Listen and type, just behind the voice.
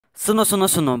सुनो सुनो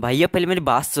सुनो भाइयों, पहले मेरी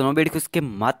बात सुनो। वीडियो को उसके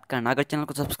मत करना। अगर चैनल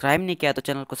को सब्सक्राइब नहीं किया तो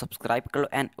चैनल को सब्सक्राइब कर लो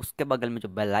एंड उसके बगल में जो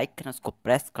बेल आइकन है उसको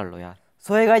प्रेस कर लो यार।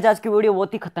 सो हे गाइस, आज की वीडियो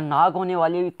बहुत ही खतरनाक होने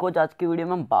वाली है। बिकॉज आज की वीडियो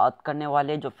में हम बात करने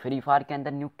वाले हैं जो फ्री फायर के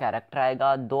अंदर न्यू कैरेक्टर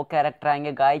आएगा। दो कैरेक्टर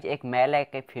आएंगे गाइज, एक मेल है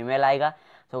एक फीमेल आएगा।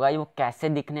 तो गाइज वो कैसे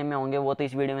दिखने में होंगे वो तो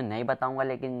इस वीडियो में नहीं बताऊंगा,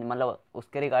 लेकिन मतलब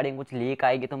उसके रिगार्डिंग कुछ लीक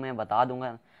आएगी तो मैं बता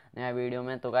दूंगा नया वीडियो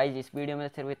में। तो गाइज इस वीडियो में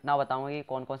सिर्फ इतना बताऊंगा कि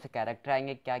कौन कौन से कैरेक्टर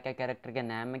आएंगे, क्या क्या कैरेक्टर के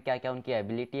नाम में क्या क्या उनकी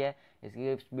एबिलिटी है,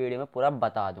 इसकी इस वीडियो में पूरा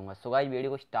बता दूंगा। सो गाइज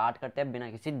वीडियो को स्टार्ट करते हैं बिना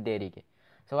किसी देरी के।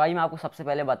 सो गाइज मैं आपको सबसे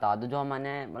पहले बता दूं, जो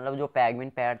हमने मतलब जो पैगमिन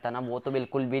पैड था ना वो तो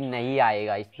बिल्कुल भी नहीं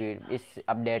आएगा इस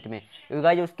अपडेट में, क्योंकि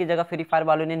गाइज उसकी जगह फ्री फायर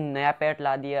वालों ने नया पैड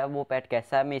ला दिया। वो पैड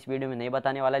कैसा है मैं इस वीडियो में नहीं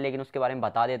बताने वाला, लेकिन उसके बारे में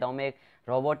बता देता हूँ मैं। एक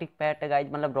रोबोटिक पैड है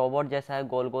गाइज, मतलब रोबोट जैसा है,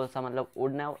 गोल गोल सा, मतलब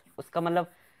उड़ना उसका मतलब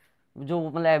जो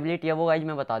मतलब एबिलिटी है वो गाइज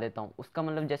मैं बता देता हूँ। उसका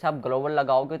मतलब जैसे आप ग्लोबल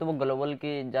लगाओगे तो वो ग्लोबल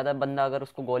की ज़्यादा बंदा अगर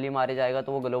उसको गोली मारे जाएगा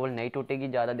तो वो ग्लोबल नहीं टूटेगी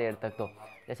ज़्यादा देर तक। तो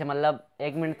जैसे मतलब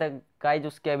 1 मिनट तक गाइज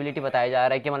उसकी एबिलिटी बताया जा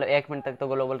रहा है कि मतलब 1 मिनट तक तो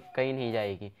ग्लोबल कहीं नहीं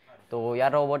जाएगी। तो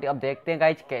यार रोबोट अब देखते हैं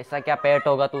गाइज कैसा क्या पैट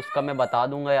होगा, तो उसका मैं बता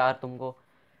दूंगा यार तुमको।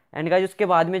 एंड गाइज उसके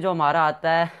बाद में जो हमारा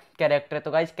आता है कैरेक्टर,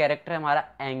 तो गाइज कैरेक्टर है हमारा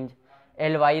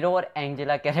एल्वाइरो और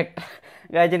एंजेला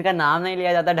कैरेक्टर। गाइज जिनका नाम नहीं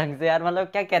लिया जाता ढंग से यार, मतलब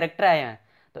क्या कैरेक्टर आए हैं।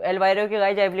 तो एल्वाइरो की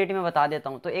गाइज एबिलिटी मैं बता देता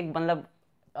हूँ। तो एक मतलब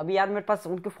अभी यार मेरे पास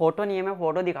उनकी फ़ोटो नहीं है, मैं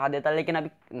फ़ोटो दिखा देता, लेकिन अभी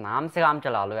नाम से काम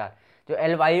चला लो यार। जो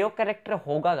एल्वाइरो कैरेक्टर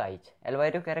होगा गाइज,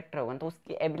 एल्वाइरो कैरेक्टर होगा तो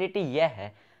उसकी एबिलिटी यह है,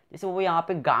 जैसे वो यहाँ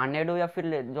पे गार्नेडो या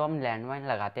फिर जो हम लैंडमाइन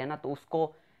लगाते हैं ना, तो उसको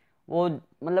वो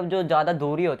मतलब जो ज़्यादा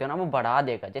दूरी होती है ना वो बढ़ा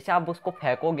देगा। जैसे आप उसको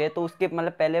फेंकोगे तो उसकी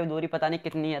मतलब पहले दूरी पता नहीं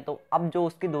कितनी है, तो अब जो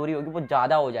उसकी दूरी होगी वो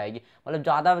ज़्यादा हो जाएगी, मतलब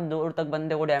ज़्यादा दूर तक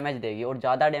बंदे को डैमेज देगी और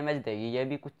ज़्यादा डैमेज देगी। ये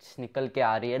भी कुछ निकल के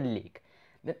आ रही है लीक।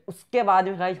 देन उसके बाद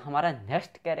में गाइस हमारा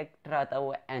नेक्स्ट कैरेक्टर आता है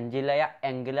वो एंजिला या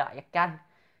एंगिला या क्या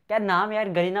क्या नाम यार,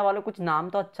 गरीना वालों कुछ नाम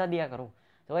तो अच्छा दिया करो।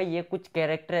 तो भाई ये कुछ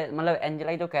कैरेक्टर मतलब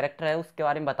एंजेला जो कैरेक्टर है उसके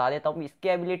बारे में बता देता हूँ। इसकी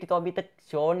एबिलिटी तो अभी तक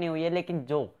श्योर नहीं हुई है, लेकिन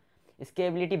जो इसकी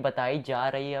एबिलिटी बताई जा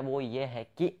रही है वो ये है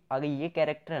कि अगर ये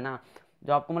कैरेक्टर है ना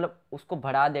जो आपको मतलब उसको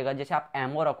बढ़ा देगा। जैसे आप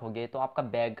एमओ रखोगे तो आपका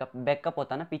बैकअप बैकअप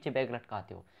होता है ना, पीछे बैग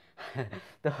लटकाते हो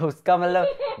तो उसका मतलब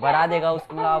बढ़ा देगा।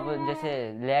 उसको मतलब आप जैसे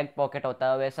लेग पॉकेट होता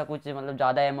है वैसा कुछ, मतलब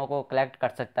ज़्यादा एमओ को कलेक्ट कर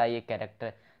सकता है ये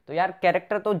कैरेक्टर। तो यार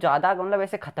कैरेक्टर तो ज़्यादा मतलब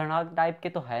ऐसे खतरनाक टाइप के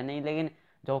तो है नहीं, लेकिन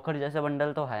जोकर जैसे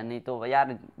बंडल तो है नहीं। तो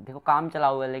यार देखो काम चला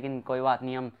हुआ है, लेकिन कोई बात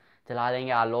नहीं, हम चला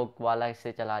लेंगे। आलोक वाला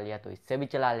इससे चला लिया तो इससे भी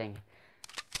चला लेंगे।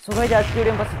 सो गाइस आज की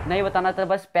वीडियो में बस इतना ही बताना था।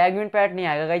 बस पैगमेंट पैट नहीं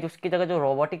आएगा गाइस, उसकी जगह जो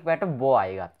रोबोटिक पैट है वो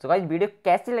आएगा। सो गाइस वीडियो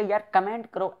कैसी लगी यार कमेंट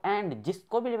करो, एंड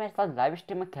जिसको भी मेरे साथ लाइव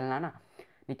स्ट्रीम में खेलना है ना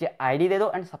नीचे आईडी दे दो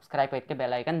एंड सब्सक्राइब करके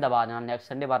बेल आइकन दबा देना। नेक्स्ट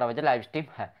संडे 12 बजे लाइव स्ट्रीम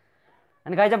है।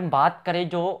 एंड गाइस जब बात करें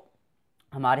जो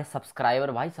हमारे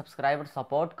सब्सक्राइबर, भाई सब्सक्राइबर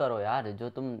सपोर्ट करो यार। जो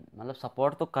तुम मतलब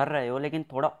सपोर्ट तो कर रहे हो लेकिन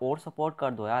थोड़ा और सपोर्ट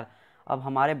कर दो यार। अब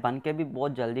हमारे बन के भी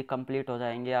बहुत जल्दी कंप्लीट हो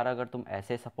जाएंगे यार अगर तुम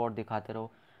ऐसे सपोर्ट दिखाते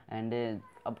रहो। एंड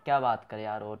अब क्या बात करें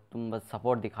यार, और तुम बस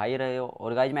सपोर्ट दिखा ही रहे हो।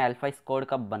 और गाइज मैं अल्फा स्क्वाड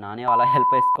कब बनाने वाला है,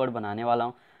 अल्फा स्क्वाड बनाने वाला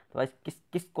हूँ। तो गाइज किस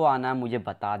किस को आना है मुझे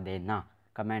बता देना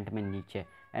कमेंट में नीचे।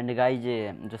 एंड गाइज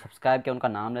जो सब्सक्राइब किया उनका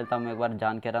नाम लेता हूँ मैं एक बार,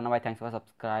 जान के रहना भाई। Thanks for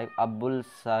subscribe Abul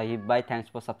Sahib भाई, थैंक्स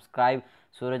फॉर सब्सक्राइब।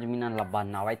 सूरज मीना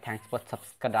लब्बाना भाई, थैंक्स फॉर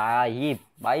सब्सक्राइब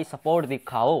भाई, सपोर्ट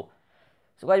दिखाओ।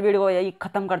 सो गाइस वीडियो को यही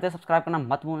खत्म करते हैं। सब्सक्राइब करना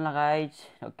मत भूलना गाइज।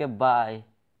 Okay bye.